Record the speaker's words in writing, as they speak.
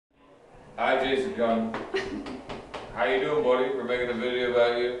Hi Jason Gunn. How you doing, buddy? We're making a video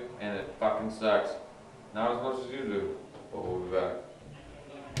about you, and it fucking sucks. Not as much as you do, but we'll be back.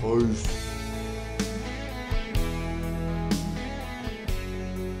 Peace.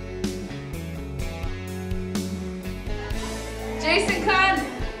 Jason Gunn!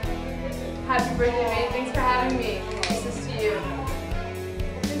 Happy birthday, mate. Thanks for having me. This is to you.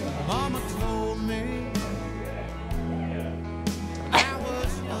 Mama told me I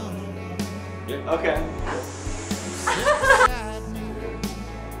was young. Yeah. Okay.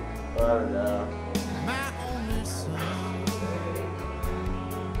 Oh no. My only son.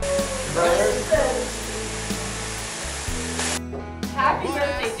 Happy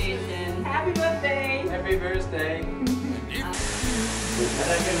birthday, Jason. Happy birthday. Happy birthday. Is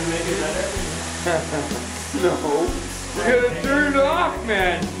that gonna make it better? No. We're gonna turn it off,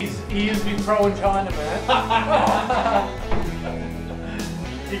 man. He used to be pro in China, man.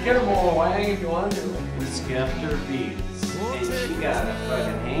 You get him all wang if you want to. We skipped her beats, and she got a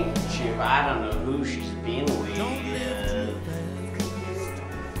fucking handkerchief. I don't know who she's been with.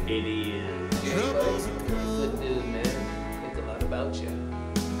 Idiot. Good dude, man. Think a lot about you.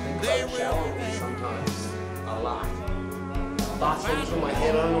 Think about showering me sometimes. A lot. Thoughts running through my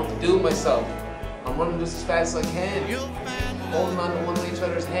head. I don't know what to do with myself. I'm running just as fast as I can. Holding on to one of each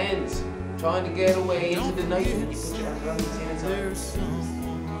other's hands. Trying to get away into the night. You put your arms around his hands up.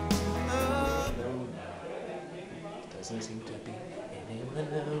 Doesn't seem to be anyone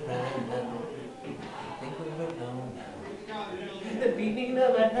around now. I think we're alone now. The beating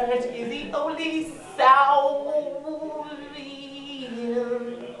of a heart is the only sound.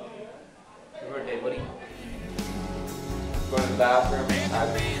 Happy birthday, buddy. Going to the bathroom. I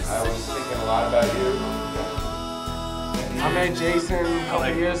was thinking a lot about you. I met Jason a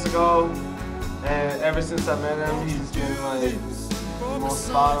couple years ago, and ever since I met him, he's been like the most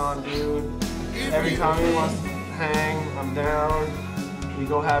spot on dude. Every time he wants to hang, I'm down. We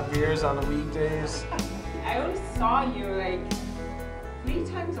go have beers on the weekdays. I only saw you like 3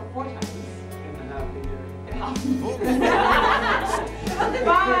 times or 4 times. In a half a year.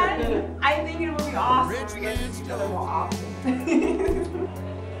 But I think it would be awesome if we get to see each other more often.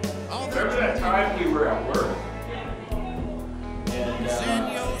 Remember that time we were at work? And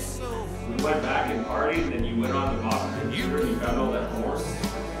we went back and partied, and then you went on the box computer and you found all that porn?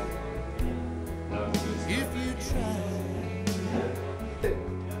 That was good stuff.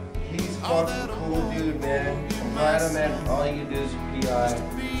 He's fucking cool dude, man. I'm glad I met all you dudes with PI.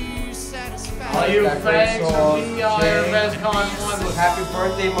 All you fags from BI are best con one. Happy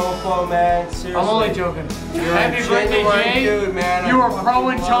birthday, mofo, man. Seriously. I'm only joking. Happy birthday, genuine Jay. dude, man. You were pro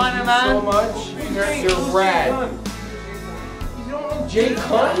in China, man. So much. You're rad. You don't know Jay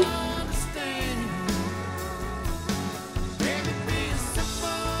Cunt?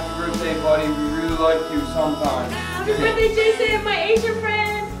 Happy birthday, buddy. We really like you sometimes. Happy birthday, Jason, my Asian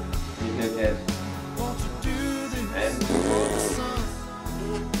friend. You dickhead.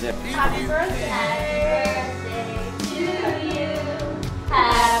 Happy birthday to you.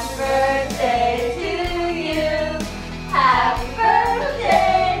 Happy birthday to you. Happy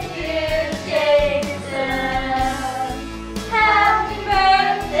birthday, dear Jason. Happy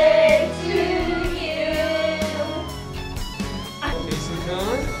birthday to you. Jason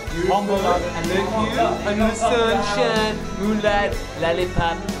Gunn. Humble. Thank you. Under the sunshine, moonlight,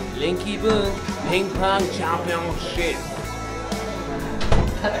 lollipop, linky boom, ping pong championship.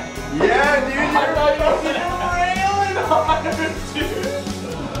 Yeah, dude. I thought you were railing hard, dude.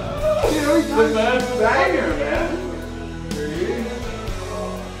 Dude, the best banger, man.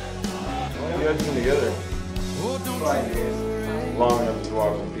 You guys been together 5 years. long enough to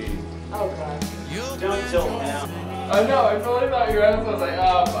walk with Pete. Oh god. Don't tilt now. I know, I totally thought you were answer. I was like,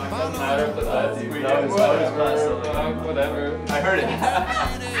 oh, fuck, doesn't matter, but that's whatever. I heard it.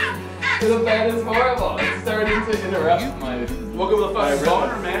 The band is horrible. It's starting to interrupt my. Woke up with a fucking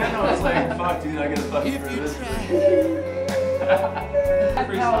boner, man. I was like, fuck, dude, I gotta fucking do this.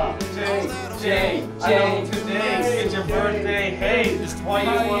 Jay, today is your birthday. Hey, why you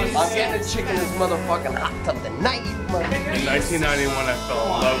want to I'm getting a chick in this motherfucking hot tub tonight. In 1991, I fell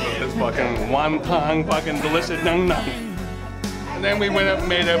in love with this fucking wonton, fucking delicious nung nung. And then we went up and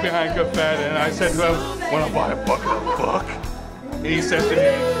made out behind Cafe, and I said to him, "Want to buy a bucket of fuck?" He says to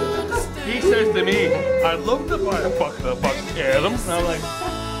me, "I'd love to buy a bucket of fuck, Adam." And I'm like,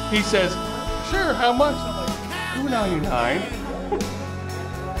 he says, "Sure, how much?" I'm like, $2.99.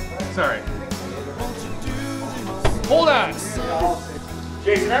 Sorry. Hold on.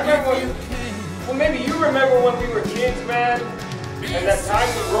 Jason, I remember when, well, maybe you remember when we were kids, man, and that time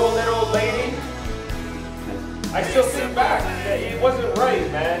we rolled that old lady. I still think back that it wasn't right,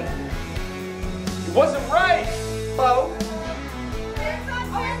 man. wasn't right. Hello.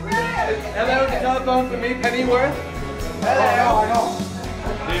 Hello, the telephone for me, Pennyworth. Hello.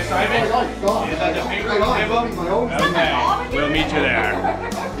 Is that the ping pong table? Okay, we'll meet you there.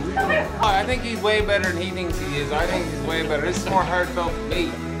 I think he's way better than he thinks he is. I think he's way better. This is more heartfelt for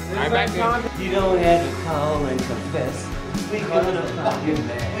me. I bet you. You don't have to call and confess. We gonna find you.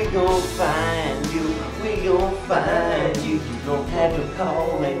 We gonna find you. We gonna find you. You don't have to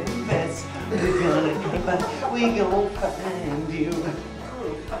call and confess. We gonna find. We gonna find you.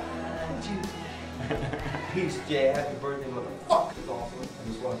 We'll find you. Peace, Jay. Happy birthday, motherfucker. It's awesome. I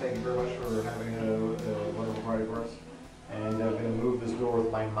just want to thank you very much for having a wonderful party for us. And I'm going to move this door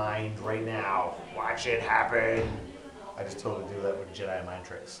with my mind right now. Watch it happen. I just totally do that with Jedi mind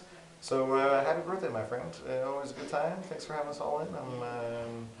tricks. So happy birthday, my friend. Always a good time. Thanks for having us all in.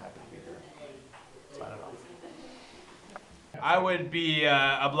 I'm happy to be here. Signing off. I would be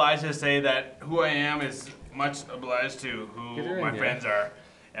obliged to say that who I am is much obliged to who my friends are.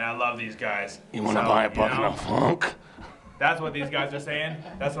 And I love these guys. You want to buy a bucket of funk? That's what these guys are saying.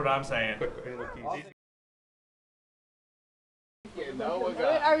 That's what I'm saying.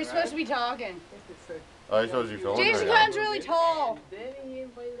 Are we supposed to be talking? I suppose you're filming. Jason Khan's really tall.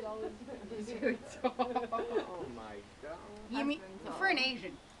 Oh my God. You mean for an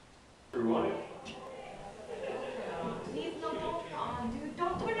Asian? Please, no, don't turn it on, dude.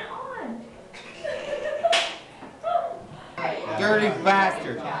 Don't turn it on. Dirty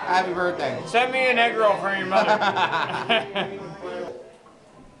bastard. Happy birthday. Send me an egg roll for your mother.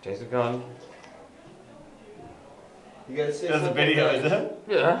 Jason Gunn. You gotta say That's a something. video, is it?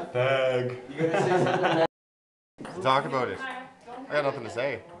 Yeah. Bag. You gotta say something. Talk about it. I got nothing to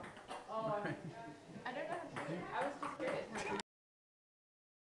say.